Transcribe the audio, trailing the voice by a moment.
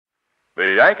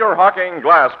The Anchor Hocking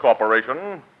Glass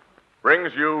Corporation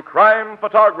brings you Crime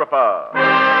Photographer.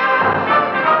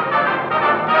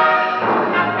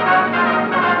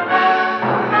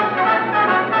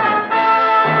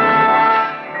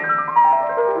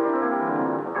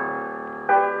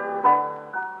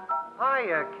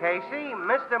 Hiya, Casey.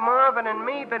 Mr. Marvin and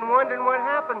me been wondering what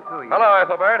happened to you. Hello,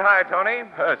 Ethelbert. Hi, Tony.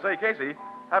 Say, Casey,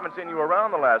 haven't seen you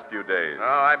around the last few days.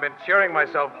 Oh, I've been cheering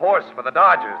myself hoarse for the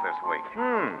Dodgers this week.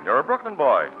 You're a Brooklyn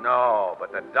boy. No,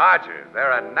 but the Dodgers,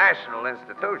 they're a national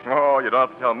institution. Oh, you don't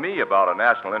have to tell me about a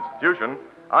national institution.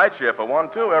 I cheer for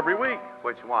one, too, every week.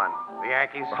 Which one? The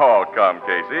Yankees? Oh, come,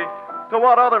 Casey. To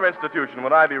what other institution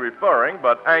would I be referring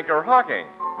but Anchor Hocking,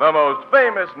 the most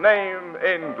famous name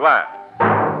in glass?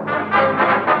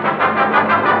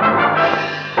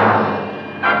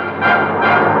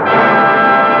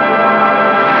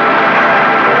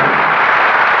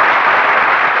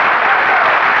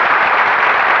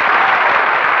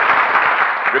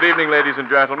 Good evening, ladies and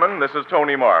gentlemen. This is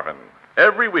Tony Marvin.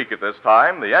 Every week at this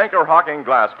time, the Anchor Hocking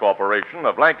Glass Corporation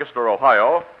of Lancaster,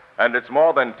 Ohio, and its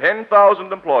more than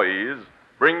 10,000 employees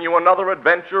bring you another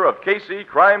adventure of Casey,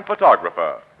 crime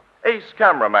photographer, ace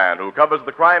cameraman who covers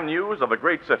the crime news of a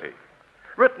great city.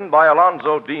 Written by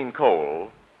Alonzo Dean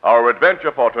Cole, our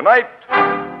adventure for tonight,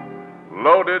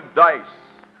 Loaded Dice.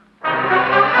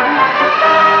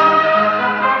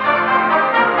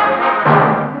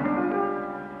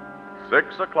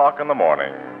 6 o'clock in the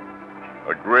morning.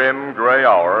 A grim, gray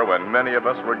hour when many of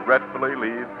us regretfully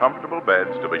leave comfortable beds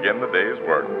to begin the day's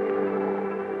work.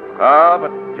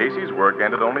 But Casey's work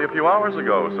ended only a few hours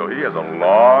ago, so he has a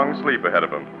long sleep ahead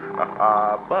of him.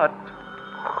 But...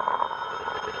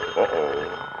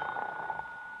 Uh-oh.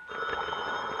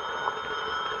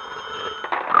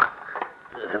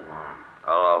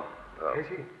 Hello.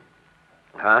 Casey?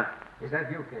 Huh? Is that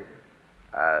you, Casey?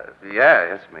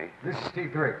 Yeah, it's me. This is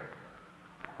Steve Drake.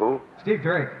 Who? Steve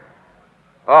Drake.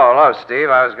 Oh, hello, Steve.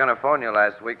 I was going to phone you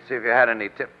last week to see if you had any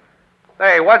tip.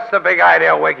 Hey, what's the big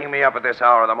idea waking me up at this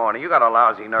hour of the morning? You got a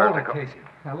lousy nerve Hold to it, go... Casey.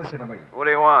 Now listen to me. What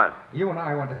do you want? You and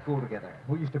I went to school together.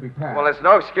 We used to be pals. Well, it's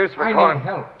no excuse for I calling... need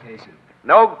help, Casey.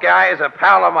 No guy is a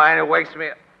pal of mine who wakes me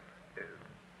up.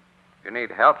 You need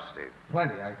help, Steve.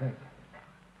 Plenty, I think.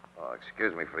 Oh,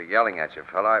 excuse me for yelling at you,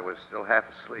 fella. I was still half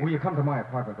asleep. Will you come to my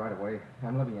apartment right away?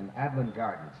 I'm living in Adlin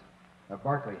Gardens,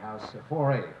 Barclay House,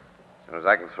 4A. As soon as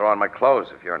I can throw on my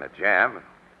clothes if you're in a jam.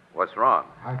 What's wrong?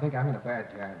 I think I'm in a bad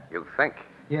jam. You think?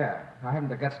 Yeah, I haven't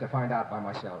the guts to find out by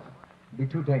myself. It'd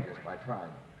be too dangerous if I tried.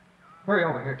 Hurry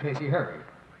over here, Casey, hurry.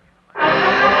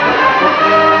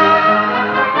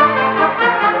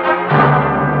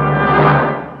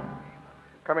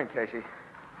 Come in, Casey.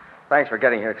 Thanks for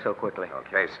getting here so quickly.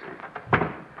 Okay, Steve.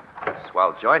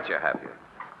 Swell joint you have here.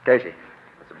 Casey,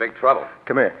 It's a big trouble.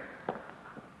 come here.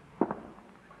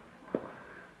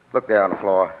 Look there on the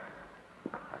floor.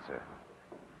 That's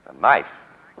a knife.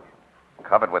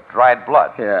 Covered with dried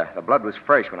blood. Yeah, the blood was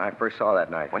fresh when I first saw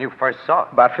that knife. When you first saw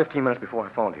it. About 15 minutes before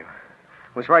I phoned you.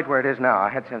 It was right where it is now. I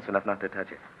had sense enough not to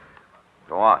touch it.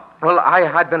 Go on. Well,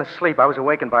 I'd been asleep. I was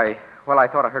awakened by, I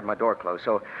thought I heard my door close,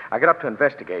 so I got up to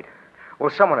investigate. Well,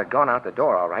 someone had gone out the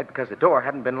door, all right, because the door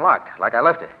hadn't been locked, like I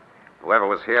left it. Whoever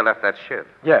was here left that shit.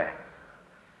 Yeah.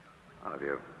 Well, have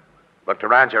you looked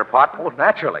around your apartment? Oh,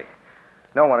 naturally.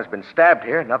 No one has been stabbed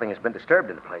here. Nothing has been disturbed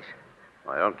in the place.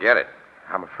 I don't get it.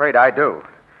 I'm afraid I do.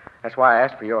 That's why I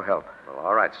asked for your help. Well,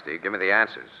 all right, Steve. Give me the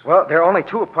answers. Well, there are only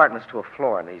 2 apartments to a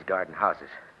floor in these garden houses.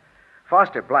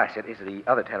 Foster Blassett is the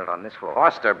other tenant on this floor.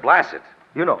 Foster Blassett.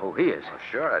 You know who he is. Oh,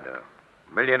 sure I do.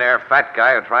 Millionaire fat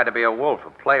guy who tried to be a wolf, a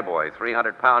playboy,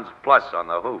 300 pounds plus on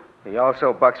the hoof. He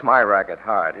also bucks my racket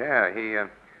hard. Yeah, he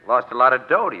lost a lot of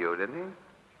dough to you, didn't he?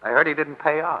 I heard he didn't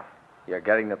pay off. You're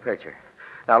getting the picture.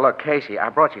 Now, look, Casey, I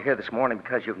brought you here this morning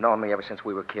because you've known me ever since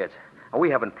we were kids. We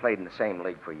haven't played in the same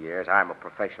league for years. I'm a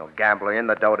professional gambler, in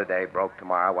the dough today, broke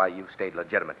tomorrow, while you stayed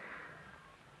legitimate.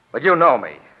 But you know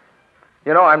me.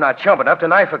 You know I'm not chump enough to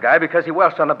knife a guy because he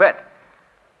welched on a bet.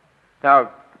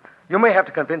 Now, you may have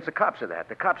to convince the cops of that.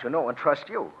 The cops who know and trust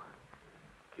you.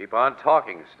 Keep on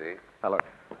talking, Steve. Now, look.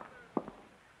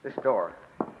 This door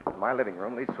in my living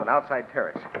room leads to an outside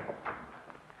terrace.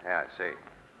 Yeah, I see.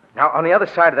 Now, on the other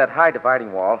side of that high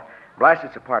dividing wall,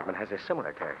 Blassett's apartment has a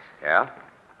similar terrace. Yeah?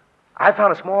 I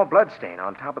found a small blood stain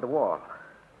on top of the wall.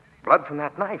 Blood from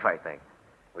that knife, I think.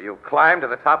 Well, you climbed to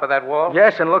the top of that wall?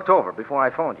 Yes, and looked over before I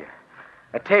phoned you.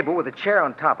 A table with a chair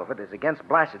on top of it is against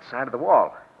Blassett's side of the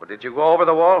wall. Well, did you go over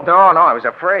the wall? No, I was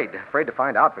afraid. Afraid to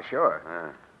find out for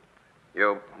sure.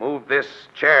 You moved this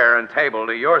chair and table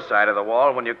to your side of the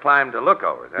wall when you climbed to look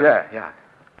over, is that it? Yeah.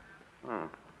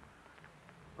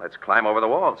 Let's climb over the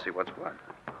wall and see what's what.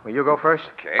 Will you go first?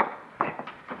 Okay.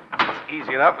 It's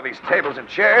easy enough with these tables and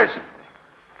chairs.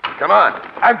 Come on.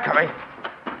 I'm coming.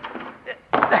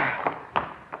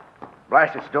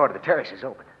 Blasted door to the terrace is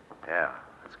open. Yeah,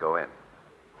 let's go in.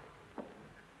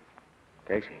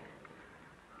 Casey,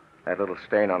 that little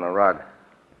stain on the rug.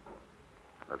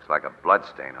 Looks like a blood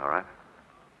stain, all right.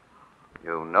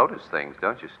 You notice things,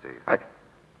 don't you, Steve?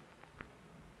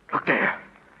 Look there.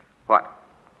 What?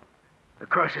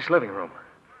 Across this living room.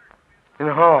 In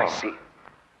the hall. I see.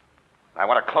 I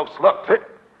want a close look.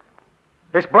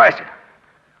 It's blasted.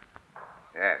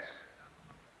 Yes.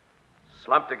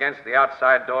 Slumped against the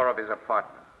outside door of his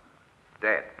apartment.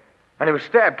 Dead. And he was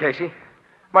stabbed, Casey.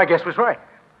 My guess was right.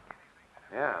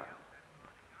 Yeah.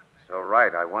 So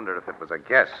right, I wondered if it was a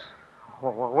guess.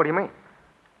 What do you mean?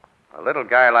 A little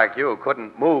guy like you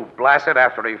couldn't move Blasted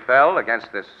after he fell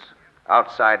against this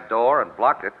outside door and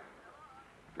blocked it.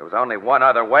 There was only one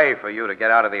other way for you to get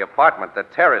out of the apartment, the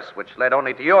terrace, which led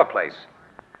only to your place.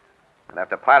 And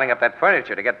after piling up that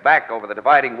furniture to get back over the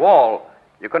dividing wall,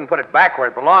 you couldn't put it back where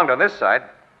it belonged on this side.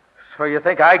 So you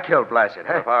think I killed Blasted,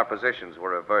 huh? If our positions were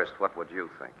reversed, what would you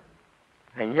think?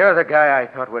 And you're the guy I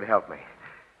thought would help me.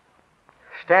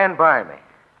 Stand by me.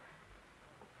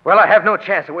 Well, I have no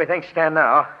chance the way things stand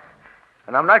now.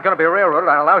 And I'm not going to be railroaded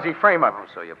on a lousy frame-up. Oh,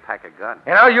 so you pack a gun.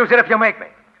 And I'll use it if you make me.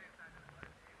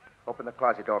 Open the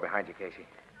closet door behind you, Casey.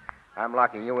 I'm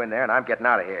locking you in there, and I'm getting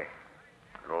out of here.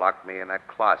 You locked me in that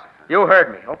closet. You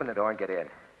heard me. Open the door and get in.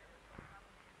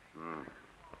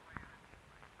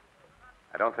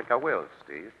 I don't think I will,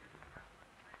 Steve.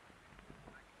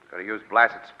 Gotta use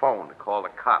Blassett's phone to call the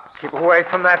cops. Keep away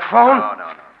from that phone.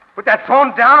 No. Put that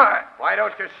phone down. Why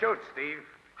don't you shoot, Steve?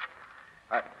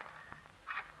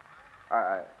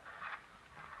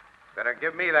 Better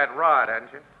give me that rod,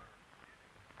 hadn't you?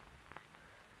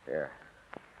 Here.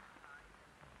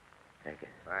 Take it.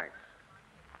 Thanks.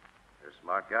 You're a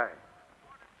smart guy.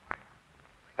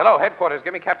 Hello, headquarters.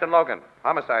 Give me Captain Logan,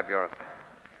 Homicide Bureau.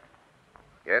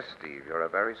 Yes, Steve, you're a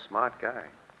very smart guy.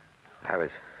 I was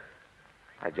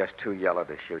just too yellow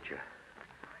to shoot you.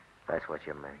 That's what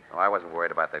you meant. Oh, I wasn't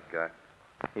worried about that guy.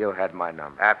 You had my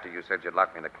number. After you said you'd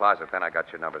lock me in the closet, then I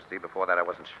got your number, Steve. Before that, I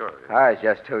wasn't sure. I was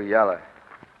just too yellow.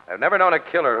 I've never known a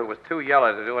killer who was too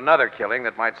yellow to do another killing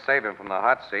that might save him from the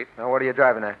hot seat. Now, what are you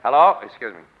driving at? Hello?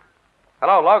 Excuse me.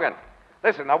 Hello, Logan.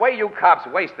 Listen, the way you cops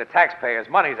waste the taxpayers'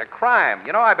 money is a crime.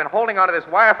 You know, I've been holding onto this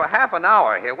wire for half an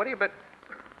hour here. What have you been...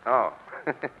 Oh.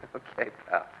 Okay,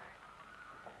 pal.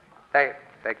 Hey,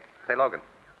 Logan.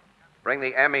 Bring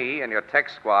the ME and your tech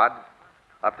squad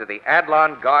up to the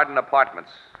Adlon Garden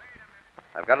Apartments.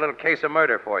 I've got a little case of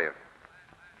murder for you.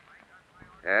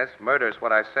 Yes, murder's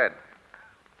what I said.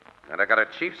 And I got a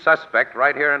chief suspect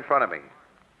right here in front of me.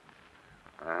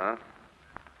 Uh-huh.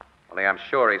 Only I'm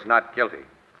sure he's not guilty.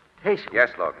 Casey.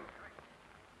 Yes, Logan.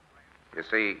 You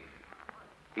see,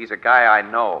 he's a guy I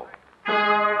know.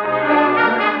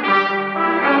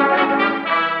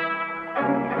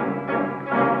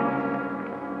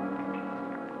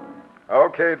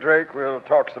 Okay, Drake, we'll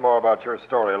talk some more about your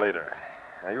story later.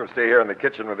 Now, you'll stay here in the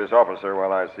kitchen with this officer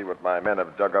while I see what my men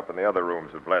have dug up in the other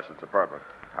rooms of Blassett's apartment.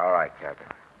 All right, Captain.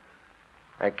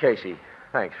 Hey, Casey,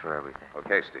 thanks for everything.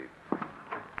 Okay, Steve.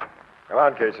 Come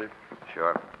on, Casey.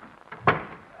 Sure.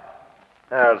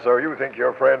 Now, so you think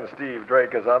your friend Steve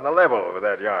Drake is on the level with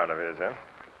that yarn of his, huh?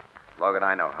 Logan,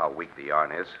 I know how weak the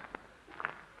yarn is.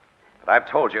 But I've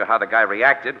told you how the guy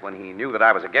reacted when he knew that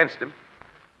I was against him.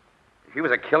 If he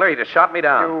was a killer, he'd have shot me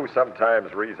down. You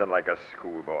sometimes reason like a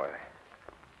schoolboy.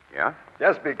 Yeah?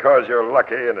 Just because you're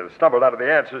lucky and have stumbled onto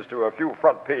the answers to a few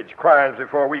front-page crimes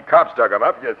before we cops dug them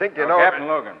up, you think you know... Captain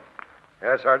Logan.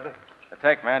 Yes, Sergeant? The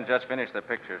tech man just finished the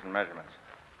pictures and measurements.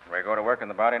 Ready to go to work in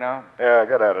the body now? Yeah,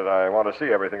 get at it. I want to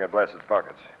see everything in Blassett's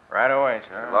pockets. Right away,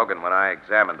 sir. Logan, when I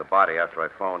examined the body after I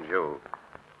phoned you,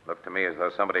 it looked to me as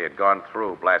though somebody had gone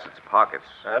through Blassett's pockets.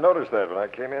 I noticed that when I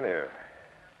came in here.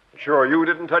 Sure you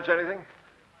didn't touch anything?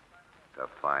 It's a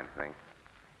fine thing.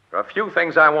 There are a few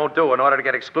things I won't do in order to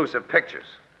get exclusive pictures.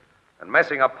 And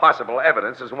messing up possible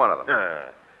evidence is one of them.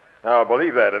 Now, I'll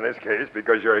believe that in this case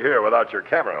because you're here without your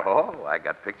camera. Oh, I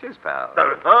got pictures, pal.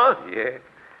 Huh? Yeah.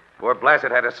 Poor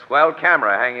Blassett had a swell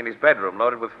camera hanging in his bedroom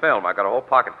loaded with film. I got a whole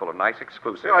pocket full of nice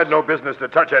exclusives. You had no business to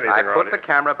touch anything I around put the here.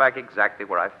 camera back exactly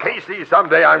where I found it. Casey,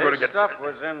 someday I'm going This to get... stuff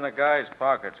was in the guy's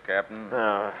pockets, Captain.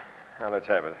 Now, let's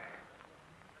have it.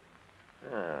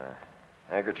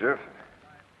 Handkerchief,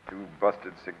 2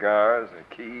 busted cigars,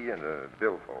 a key, and a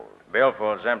billfold.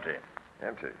 Billfold's empty.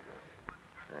 Empty.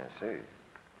 I see.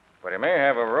 But he may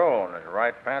have a roll in his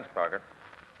right pants pocket.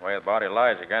 The way the body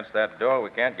lies against that door, we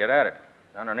can't get at it.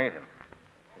 It's underneath him.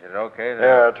 Is it okay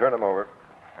there? Yeah, turn him over.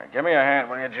 Give me a hand,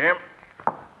 will you, Jim?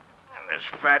 And this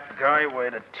fat guy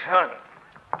weighed a ton.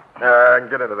 I can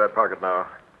get into that pocket now.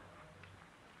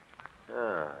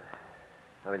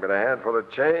 Nothing but a handful of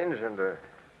change and a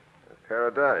pair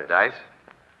of dice. Dice?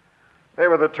 They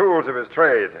were the tools of his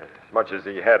trade, as much as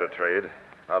he had a trade.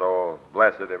 Not all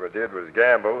Blessed ever did was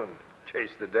gamble and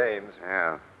chase the dames.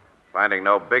 Yeah. Finding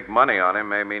no big money on him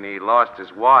may mean he lost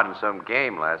his wad in some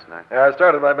game last night. Yeah, I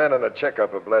started my men on a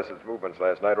checkup of Blessed's movements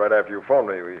last night right after you phoned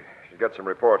me. We should get some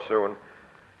reports soon.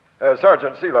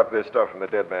 Sergeant, seal up this stuff from the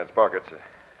dead man's pockets.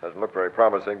 Doesn't look very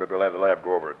promising, but we'll have the lab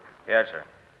go over it. Yes, sir.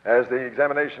 Has the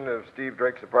examination of Steve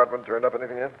Drake's apartment turned up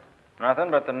anything yet?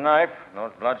 Nothing but the knife,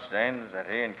 those bloodstains that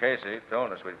he and Casey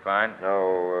told us we'd find.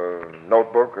 No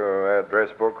notebook or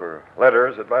address book or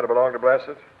letters that might have belonged to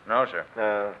Blessed? No, sir.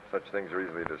 Such things are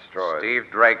easily destroyed. Steve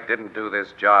Drake didn't do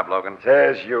this job, Logan.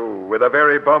 Says you, with a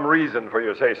very bum reason for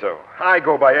your say-so. I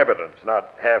go by evidence,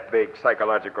 not half-baked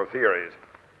psychological theories.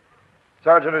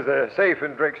 Sergeant, has the safe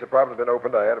in Drake's apartment been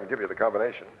opened? I had him give you the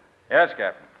combination. Yes,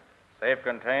 Captain. Safe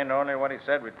contained only what he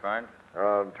said we'd find.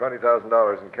 Around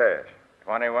 $20,000 in cash.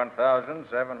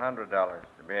 $21,700,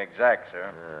 to be exact,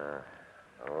 sir.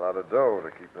 A lot of dough to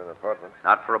keep in an apartment.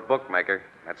 Not for a bookmaker.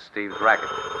 That's Steve's racket.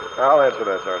 I'll answer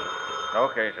that, Sergeant.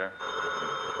 Okay, sir.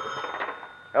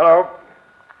 Hello.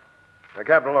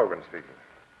 Captain Logan speaking.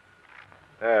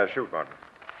 Shoot, Martin.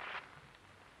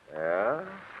 Yeah?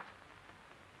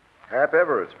 Hap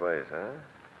Everett's place, huh?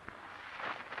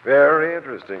 Very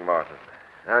interesting, Martin.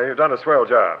 Now, you've done a swell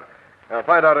job. Now,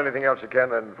 find out anything else you can,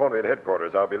 then phone me at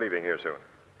headquarters. I'll be leaving here soon.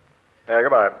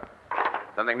 Goodbye.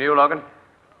 Something new, Logan?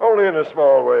 Only in a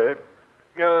small way.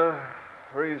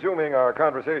 Resuming our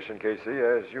conversation, Casey,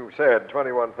 as you said,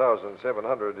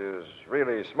 $21,700 is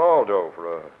really small dough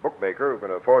for a bookmaker who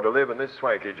can afford to live in this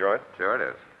swanky joint. Sure it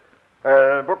is.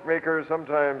 Bookmakers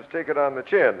sometimes take it on the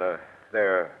chin.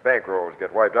 Their bankrolls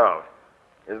get wiped out.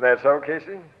 Isn't that so,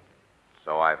 Casey?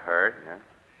 So I've heard, yeah.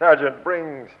 Sergeant,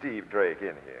 bring Steve Drake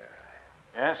in here.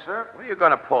 Yes, sir. What are you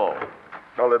going to pull?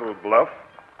 A little bluff.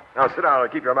 Now sit down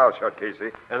and keep your mouth shut,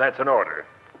 Casey, and that's an order.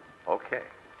 Okay.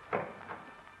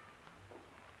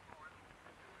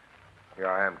 Here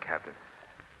I am, Captain.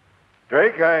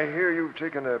 Drake, I hear you've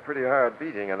taken a pretty hard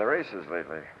beating in the races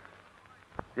lately.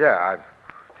 Yeah, I've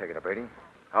taken a beating.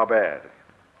 How bad?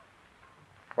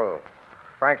 Well,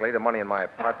 frankly, the money in my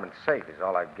apartment safe is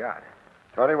all I've got.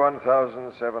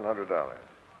 $21,700.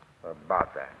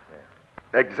 About that,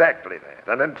 yeah. Exactly that.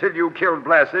 And until you killed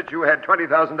Blessed, you had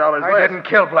 $20,000 less. I didn't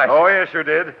kill Blessed. Oh, yes, you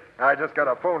did. I just got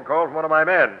a phone call from one of my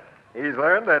men. He's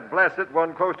learned that Blessed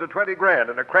won close to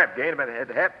 $20,000 in a crap game at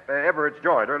Hap Everett's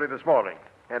joint early this morning.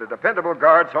 And a dependable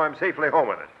guard saw him safely home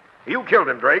in it. You killed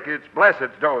him, Drake. It's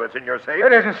Blessed's dough that's in your safe.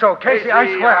 It isn't so, Casey. I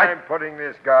swear I'm putting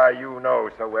this guy you know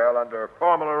so well under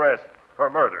formal arrest for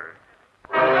murder.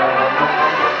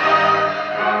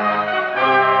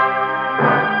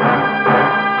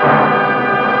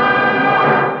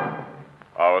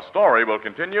 Our story will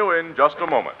continue in just a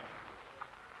moment.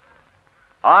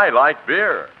 I like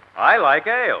beer. I like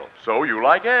ale. So you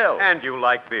like ale. And you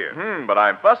like beer. But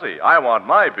I'm fussy. I want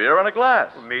my beer in a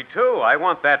glass. Me too. I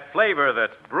want that flavor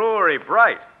that's brewery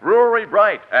bright. Brewery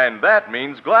bright, and that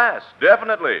means glass,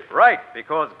 definitely. Right,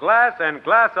 because glass and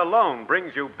glass alone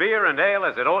brings you beer and ale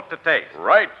as it ought to taste.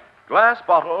 Right. Glass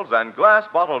bottles and glass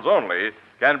bottles only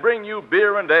can bring you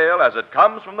beer and ale as it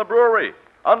comes from the brewery,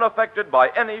 unaffected by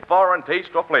any foreign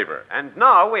taste or flavor. And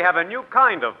now we have a new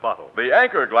kind of bottle. The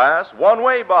Anchor Glass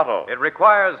one-way bottle. It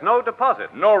requires no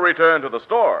deposit. No return to the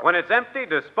store. When it's empty,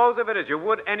 dispose of it as you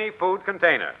would any food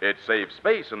container. It saves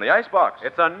space in the icebox.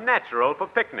 It's a natural for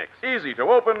picnics. Easy to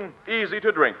open, easy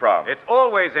to drink from. It's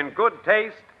always in good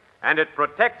taste, and it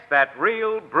protects that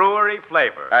real brewery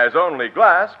flavor. As only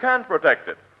glass can protect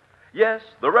it. Yes,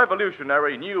 the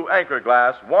revolutionary new Anchor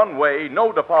Glass one-way,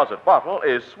 no-deposit bottle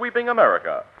is sweeping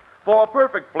America. For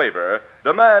perfect flavor,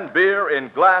 demand beer in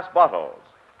glass bottles.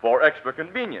 For extra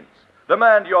convenience,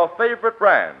 demand your favorite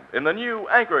brand in the new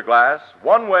Anchor Glass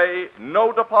one-way,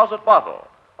 no-deposit bottle,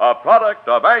 a product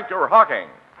of Anchor Hocking.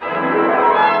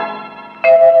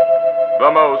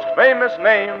 The most famous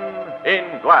name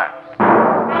in glass.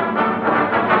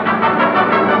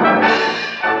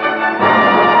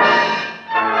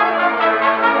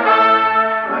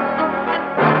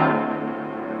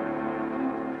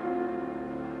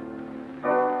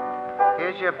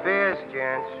 Here's your beers,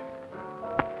 gents.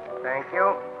 Thank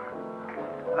you.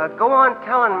 Go on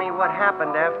telling me what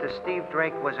happened after Steve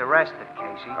Drake was arrested,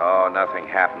 Casey. Oh, nothing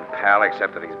happened, pal,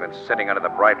 except that he's been sitting under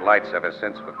the bright lights ever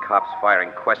since with cops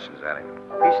firing questions at him.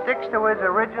 He sticks to his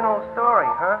original story,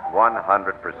 huh? 100%.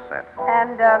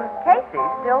 And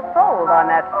Casey's still sold on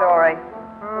that story.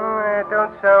 It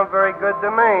don't sound very good to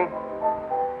me.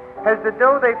 Has the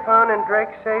dough they found in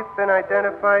Drake's safe been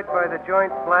identified by the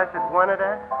joint Placid wanted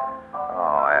at?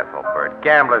 Oh, Ethelbert,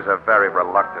 gamblers are very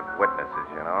reluctant witnesses,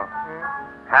 you know.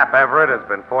 Hap Everett has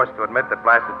been forced to admit that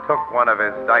Blassett took one of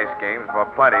his dice games for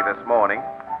plenty this morning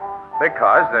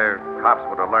because the cops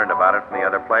would have learned about it from the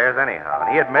other players anyhow.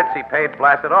 And he admits he paid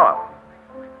Blassett off.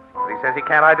 But he says he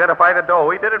can't identify the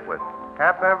dough he did it with.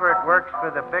 Hap Everett works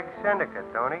for the big syndicate,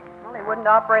 don't he? Well, he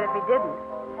wouldn't operate if he didn't.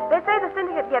 They say the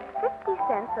syndicate gets 50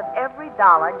 cents of every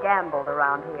dollar gambled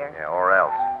around here. Yeah, or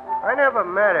else. I never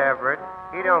met Everett.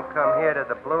 He don't come here to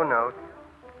the Blue Note.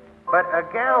 But a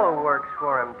gal who works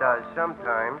for him does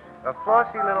sometimes. A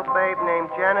flossy little babe named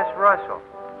Janice Russell.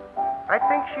 I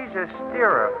think she's a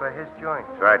steerer for his joint.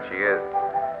 That's right, she is.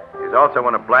 She's also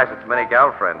one of Blassett's many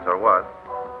gal friends, or was.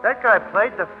 That guy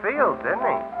played the field, didn't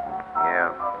he?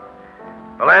 Yeah.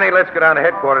 Well, Annie, let's go down to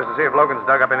headquarters to see if Logan's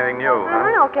dug up anything new.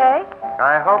 Okay.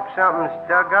 I hope something's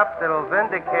dug up that'll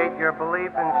vindicate your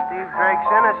belief in Steve Drake's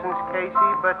innocence,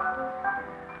 Casey, but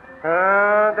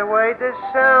the way this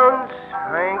sounds,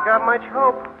 I ain't got much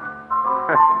hope.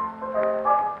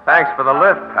 Thanks for the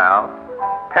lift, pal.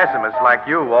 Pessimists like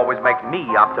you always make me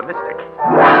optimistic.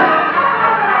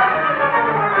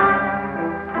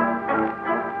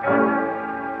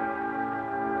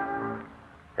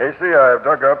 Casey, I've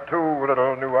dug up 2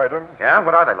 little new items. Yeah?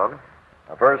 What are they, Logan?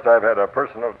 First, I've had a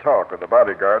personal talk with the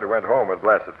bodyguard who went home with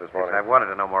Blassett this morning. Yes, I wanted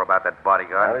to know more about that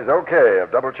bodyguard. Well, he's okay.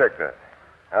 I've double-checked that.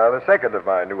 The second of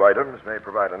my new items may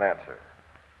provide an answer.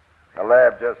 The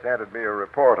lab just handed me a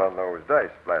report on those dice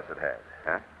Blassett had.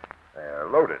 Huh? They're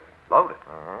loaded. Loaded?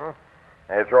 Uh-huh.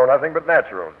 They throw nothing but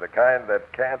naturals, the kind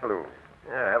that can't lose.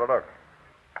 Yeah, have a look.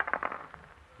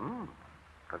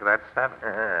 Look at that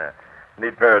 7.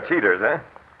 Neat pair of cheaters, huh?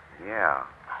 Yeah.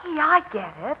 Hey, I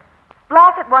get it.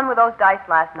 Blassett won with those dice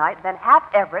last night, then Hap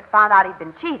Everett found out he'd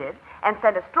been cheated and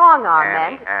sent a strong-arm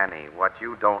man to... Annie, what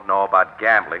you don't know about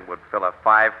gambling would fill a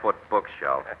 5-foot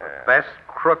bookshelf. The best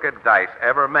crooked dice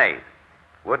ever made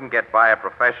wouldn't get by a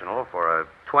professional for a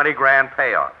 20-grand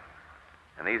payoff.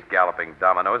 And these galloping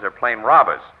dominoes are plain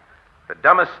robbers. The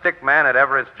dumbest stick man at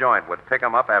Everett's joint would pick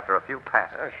 'em up after a few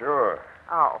passes. Yeah, sure.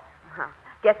 Oh,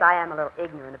 guess I am a little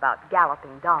ignorant about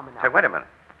galloping dominoes. Say, wait a minute.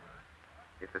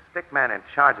 If the stick man in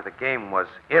charge of the game was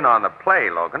in on the play,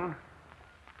 Logan,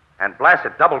 and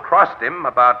Blassett double-crossed him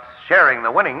about sharing the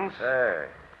winnings... Hey,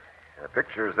 the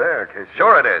picture's there, Casey.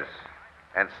 Sure it is.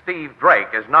 And Steve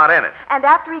Drake is not in it. And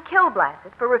after he killed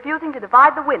Blassett for refusing to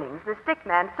divide the winnings, the stick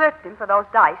man searched him for those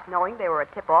dice, knowing they were a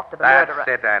tip-off to the murderer.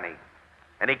 That's it, Annie.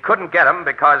 And he couldn't get them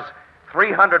because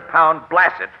 300-pound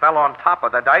Blassett fell on top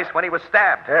of the dice when he was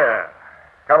stabbed. Yeah.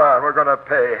 Come on, we're going to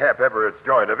pay Hap Everett's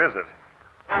joint a visit.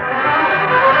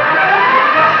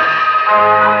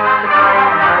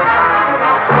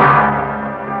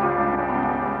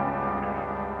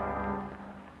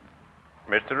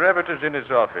 Mr. Everett is in his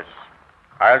office.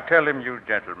 I'll tell him you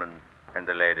gentlemen and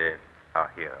the lady are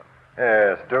here.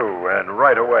 Yes, do, and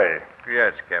right away.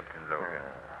 Yes, Captain Logan.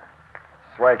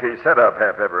 Swanky setup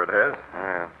Hap Everett has.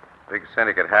 Yeah. Big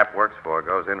syndicate Hap works for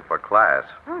goes in for class.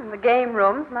 The game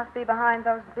rooms must be behind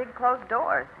those big closed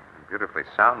doors. Beautifully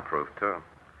soundproof, too.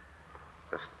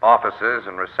 Just offices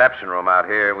and reception room out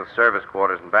here with service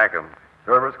quarters in back of them.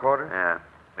 Service quarters? Yeah.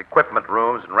 Equipment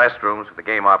rooms and restrooms for the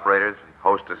game operators and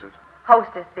hostesses.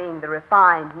 Hostess being the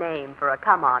refined name for a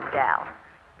come-on gal.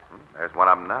 There's one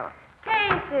of them now.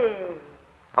 Casey!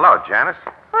 Hello, Janice.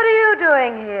 What are you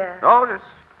doing here? Oh, just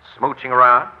smooching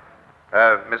around.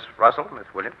 Miss Russell, Miss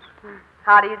Williams.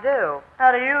 How do you do?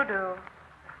 How do you do?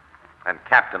 And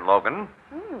Captain Logan.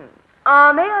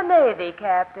 Army or Navy,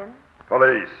 Captain?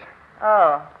 Police.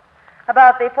 Oh.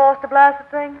 About the Foster Blassett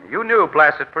thing? You knew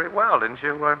Blassett pretty well, didn't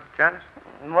you, Janice?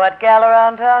 What gal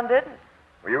around town didn't?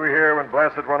 Were you here when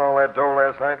Blassett won all that dough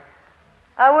last night?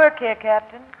 I work here,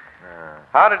 Captain.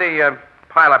 How did he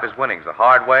pile up his winnings? The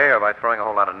hard way or by throwing a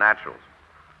whole lot of naturals?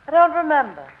 I don't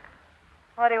remember.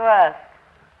 What do you ask?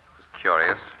 Just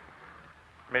curious.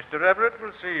 Mr. Everett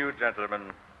will see you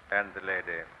gentlemen and the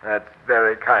lady. That's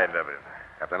very kind of him.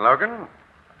 Captain Logan.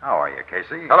 How are you,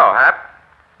 Casey? Hello, Hap.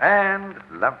 And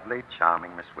lovely,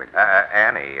 charming Miss Williams.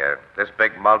 Annie, this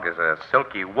big mug is a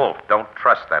silky wolf. Don't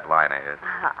trust that line of his.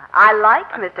 I like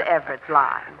Mr. Everett's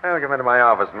line. Well, come into my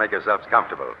office and make yourselves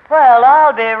comfortable. Well,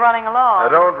 I'll be running along. Now,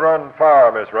 don't run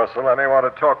far, Miss Russell. I may want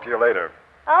to talk to you later.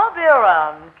 I'll be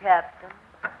around, Captain.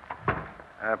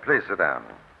 Please sit down.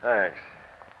 Thanks.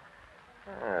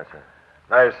 That's a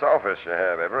nice office you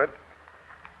have, Everett.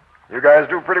 You guys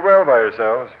do pretty well by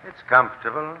yourselves. It's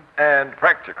comfortable. And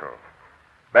practical.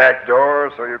 Back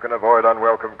doors so you can avoid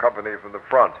unwelcome company from the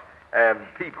front. And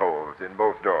peepholes in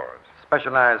both doors.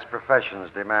 Specialized professions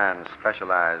demand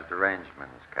specialized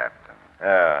arrangements, Captain.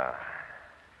 Yeah.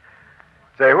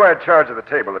 Say, who had charge of the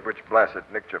table at which Blassett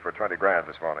nicked you for 20 grand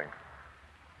this morning?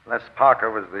 Les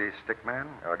Parker was the stick man?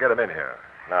 Now, get him in here.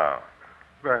 Now.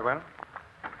 Very well.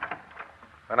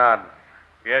 Bernard,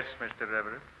 Yes, Mr.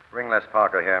 Everett. bring Les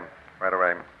Parker here right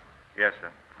away. Yes,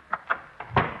 sir.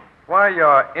 Why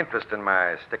your interest in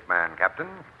my stick man, Captain?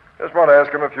 Just want to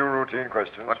ask him a few routine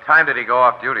questions. What time did he go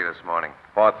off duty this morning?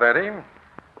 4:30.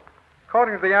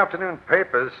 According to the afternoon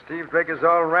papers, Steve Drake is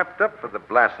all wrapped up for the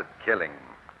Blassett killing.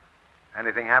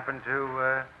 Anything happen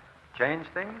to change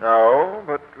things? No,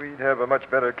 but we'd have a much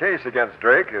better case against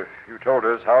Drake if you told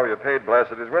us how you paid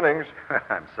Blassett his winnings.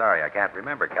 I'm sorry, I can't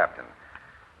remember, Captain.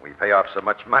 We pay off so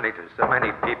much money to so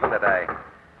many people that I...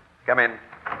 Come in.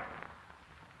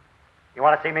 You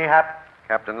want to see me, Hap?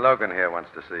 Captain Logan here wants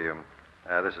to see you.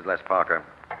 This is Les Parker.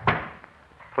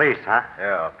 Please, huh?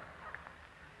 Yeah.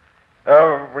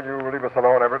 Will you leave us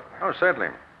alone, Everett? Oh, certainly.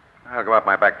 I'll go out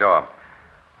my back door.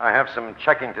 I have some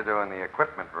checking to do in the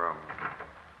equipment room.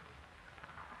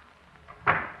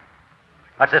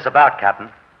 What's this about,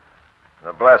 Captain?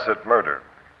 The Blassett murder.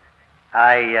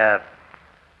 I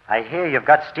hear you've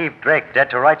got Steve Drake dead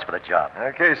to rights for the job.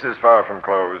 The case is far from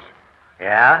closed.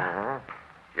 Yeah?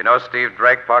 Mm-hmm. You know Steve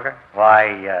Drake, Parker?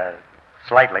 Why,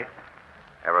 slightly.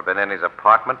 Ever been in his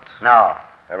apartment? No.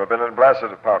 Ever been in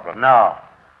Blassett's apartment? No.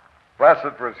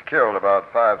 Blassett was killed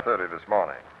about 5:30 this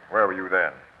morning. Where were you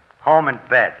then? Home in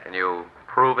bed. Can you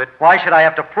prove it? Why should I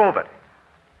have to prove it?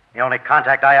 The only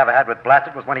contact I ever had with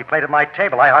Blassett was when he played at my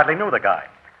table. I hardly knew the guy.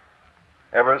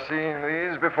 Ever seen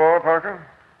these before, Parker?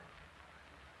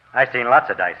 I've seen lots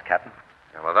of dice, Captain.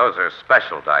 Yeah, well, those are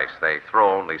special dice. They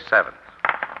throw only sevens.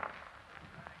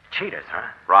 Cheaters, huh?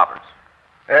 Robbers.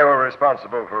 They were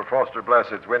responsible for Foster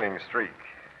Blassett's winning streak.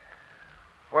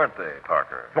 Weren't they,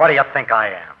 Parker? What do you think I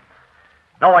am?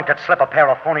 No one could slip a pair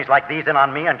of phonies like these in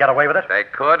on me and get away with it. They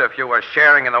could if you were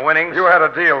sharing in the winnings. You had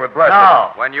a deal with Blassett.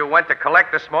 No. When you went to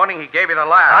collect this morning, he gave you the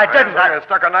laugh. I didn't. I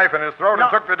stuck a knife in his throat No.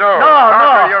 and took the dough. No,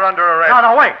 Parker, no. you're under arrest.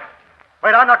 No, wait.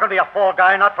 Wait, I'm not going to be a fall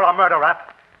guy, not for a murder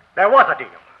rap. There was a deal.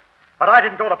 But I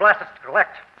didn't go to Blassett's to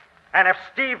collect. And if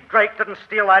Steve Drake didn't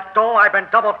steal that dough, I've been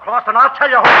double-crossed, and I'll tell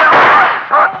you who...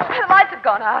 The lights have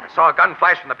gone out. I saw a gun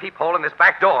flash from the peephole in this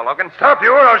back door, Logan. Stop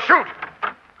you or I'll shoot.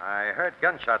 I heard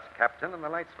gunshots, Captain, and the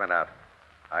lights went out.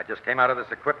 I just came out of this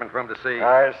equipment room to see...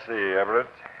 I see, Everett.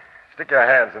 Stick your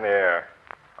hands in the air.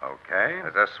 Okay.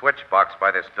 There's a switch box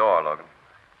by this door, Logan.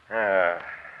 Yeah.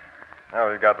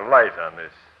 Now we've got the light on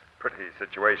this pretty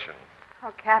situation.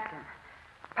 Oh, Captain.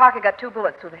 Parker got 2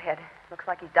 bullets through the head. Looks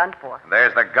like he's done for.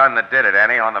 There's the gun that did it,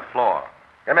 Annie, on the floor.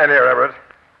 Come in here, Everett.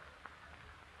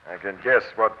 I can guess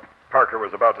what Parker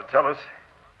was about to tell us.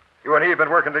 You and he have been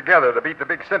working together to beat the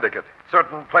big syndicate.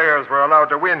 Certain players were allowed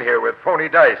to win here with phony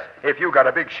dice if you got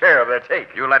a big share of their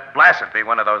take. You let Blassett be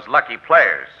one of those lucky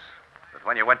players. But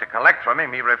when you went to collect from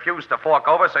him, he refused to fork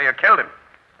over, so you killed him.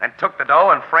 And took the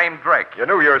dough and framed Drake. You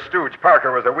knew your stooge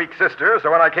Parker was a weak sister,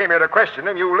 so when I came here to question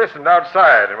him, you listened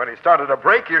outside. And when he started to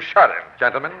break, you shot him.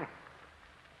 Gentlemen,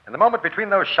 in the moment between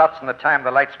those shots and the time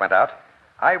the lights went out,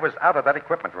 I was out of that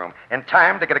equipment room in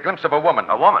time to get a glimpse of a woman.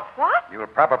 A woman? What? You'll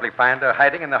probably find her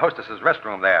hiding in the hostess's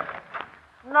restroom there.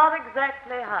 Not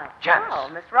exactly hiding. Janice. Oh,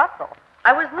 Miss Russell.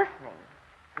 I was listening.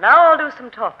 Now I'll do some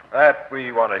talking. That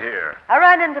we want to hear. I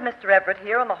ran into Mr. Everett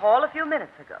here in the hall a few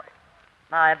minutes ago.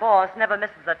 My boss never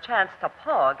misses a chance to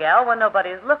paw a gal when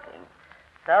nobody's looking.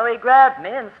 So he grabbed me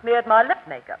and smeared my lip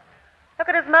makeup. Look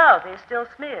at his mouth. He's still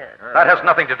smeared. That has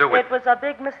nothing to do with... It was a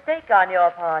big mistake on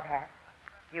your part, Hat.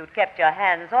 If you'd kept your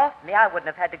hands off me, I wouldn't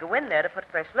have had to go in there to put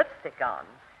fresh lipstick on.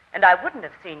 And I wouldn't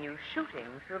have seen you shooting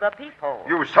through the peephole.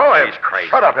 You saw him. He's crazy.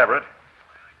 Shut up, Everett.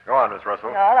 Go on, Miss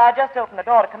Russell. Well, I just opened the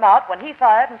door to come out when he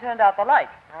fired and turned out the light.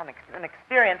 I'm an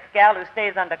experienced gal who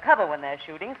stays under cover when they're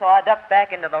shooting, so I ducked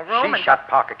back into the room She shot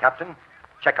Parker, Captain.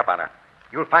 Check up on her.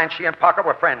 You'll find she and Parker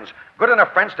were friends. Good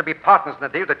enough friends to be partners in the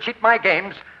deal, to cheat my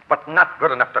games, but not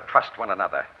good enough to trust one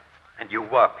another. And you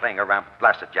were playing around with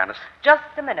Blassett, Janice. Just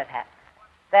a minute, Hat.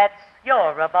 That's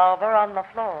your revolver on the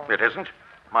floor. It isn't.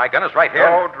 My gun is right here.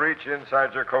 Don't reach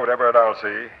inside your coat, Everett. I'll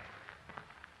see.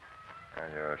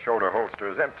 And your shoulder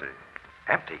holster is empty.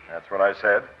 Empty. That's what I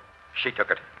said. She took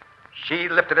it. She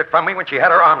lifted it from me when she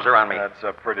had her arms around me. That's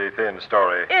a pretty thin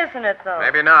story. Isn't it, though?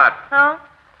 Maybe not. Huh?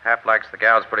 Hap likes the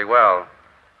gals pretty well.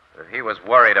 If he was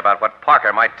worried about what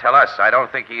Parker might tell us, I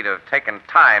don't think he'd have taken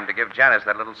time to give Janice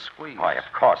that little squeeze. Why, of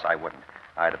course I wouldn't.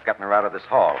 I'd have gotten her out of this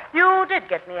hall. You did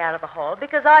get me out of the hall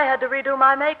because I had to redo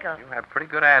my makeup. You have pretty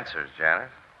good answers,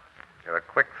 Janice. You're a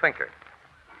quick thinker.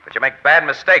 But you make bad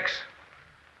mistakes.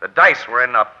 The dice were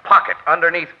in a pocket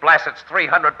underneath Blassett's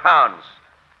 300 pounds.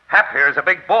 Hap here is a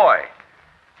big boy.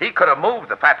 He could have moved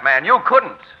the fat man. You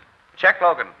couldn't. Check,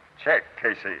 Logan. Check,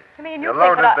 Casey. I mean, you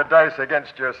loaded the dice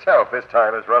against yourself this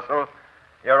time, Miss Russell.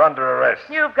 You're under arrest.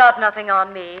 You've got nothing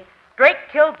on me. Drake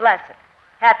killed Blassett.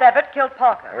 Hap Everett killed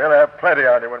Parker. We'll have plenty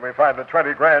on you when we find the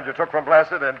 20 grand you took from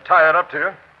Blassett and tie it up to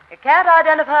you. You can't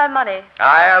identify money.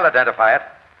 I'll identify it.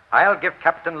 I'll give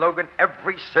Captain Logan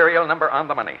every serial number on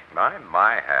the money.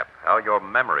 My, Hap, how your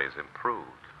memory's improved.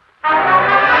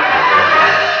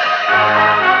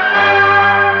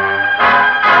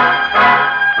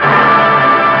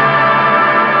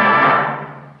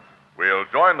 We'll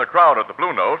join the crowd at the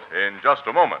Blue Note in just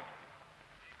a moment.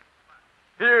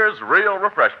 Here's real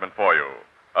refreshment for you.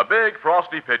 A big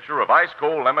frosty pitcher of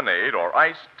ice-cold lemonade or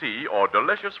iced tea or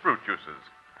delicious fruit juices.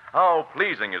 How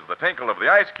pleasing is the tinkle of the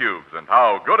ice cubes, and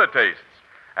how good it tastes,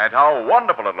 and how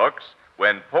wonderful it looks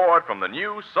when poured from the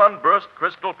new Sunburst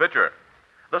Crystal Pitcher.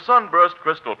 The Sunburst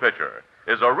Crystal Pitcher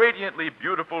is a radiantly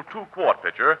beautiful 2-quart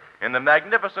pitcher in the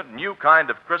magnificent new kind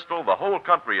of crystal the whole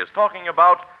country is talking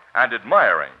about and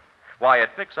admiring. Why,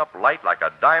 it picks up light like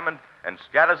a diamond and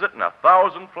scatters it in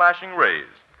 1,000 flashing rays.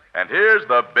 And here's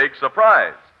the big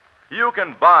surprise. You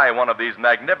can buy one of these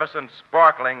magnificent,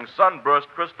 sparkling Sunburst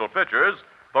Crystal Pitchers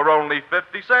for only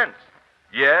 50 cents.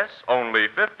 Yes, only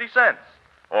 50 cents,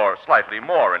 or slightly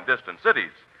more in distant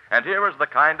cities. And here is the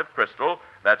kind of crystal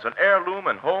that's an heirloom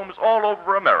in homes all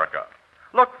over America.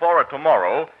 Look for it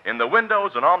tomorrow in the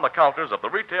windows and on the counters of the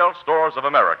retail stores of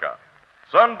America.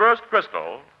 Sunburst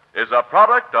Crystal is a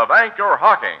product of Anchor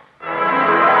Hocking,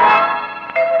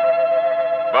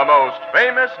 the most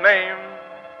famous name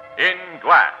in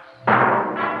glass.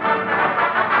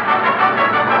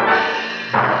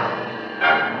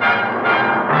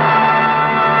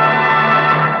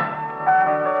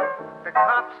 The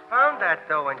cops found that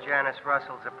dough in Janice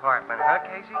Russell's apartment, huh,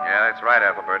 Casey? Yeah, that's right,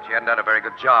 Ethelbert. She hadn't done a very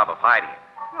good job of hiding it.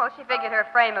 Well, she figured her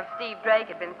frame of Steve Drake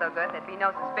had been so good there'd be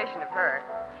no suspicion of her.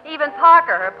 Even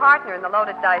Parker, her partner in the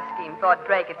loaded dice scheme, thought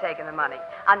Drake had taken the money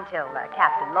until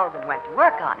Captain Logan went to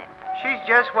work on him. She's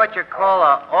just what you call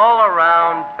a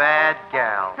all-around bad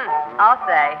gal. I'll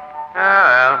say.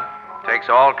 Well, takes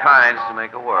all kinds to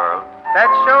make a world.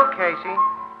 That's so, Casey.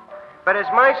 But as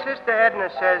my sister Edna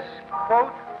says,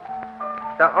 quote,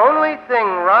 the only thing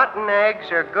rotten eggs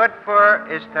are good for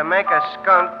is to make a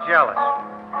skunk jealous.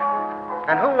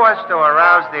 And who wants to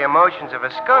arouse the emotions of a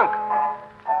skunk?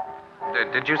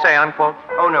 Did you say unquote?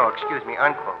 Oh, no, excuse me,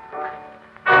 unquote.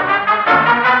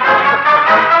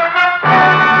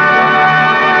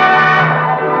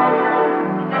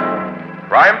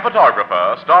 Crime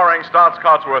Photographer, starring Stotts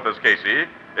Cotsworth as Casey,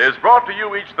 is brought to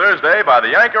you each Thursday by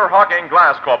the Anchor Hocking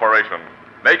Glass Corporation,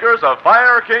 makers of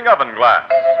Fire King Oven Glass,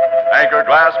 Anchor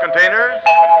Glass Containers,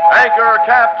 Anchor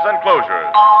Caps and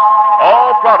Closures.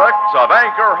 All products of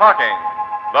Anchor Hocking,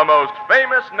 the most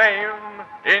famous name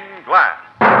in glass.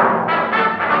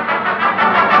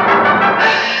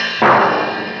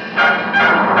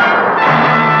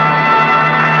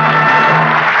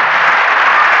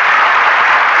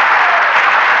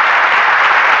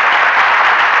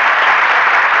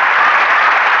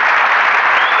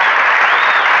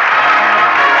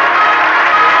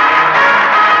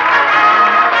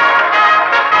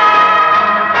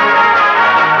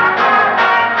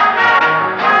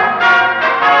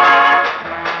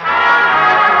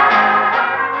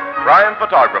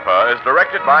 Photographer is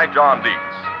directed by John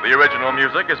Dietz. The original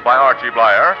music is by Archie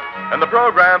Blyer, and the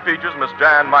program features Miss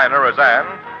Jan Miner as Anne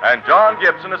and John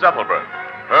Gibson as Ethelbert.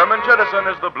 Herman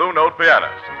Chittison is the Blue Note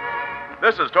pianist.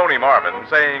 This is Tony Marvin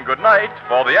saying goodnight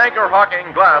for the Anchor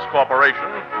Hocking Glass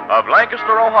Corporation of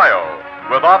Lancaster, Ohio,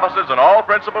 with offices in all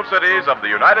principal cities of the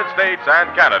United States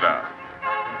and Canada.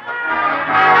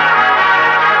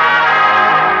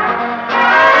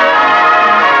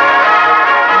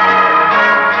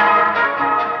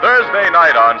 Thursday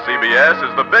night on CBS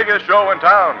is the biggest show in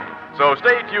town, so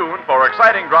stay tuned for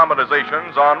exciting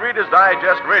dramatizations on Reader's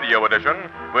Digest Radio Edition,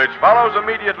 which follows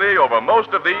immediately over most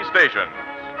of these stations.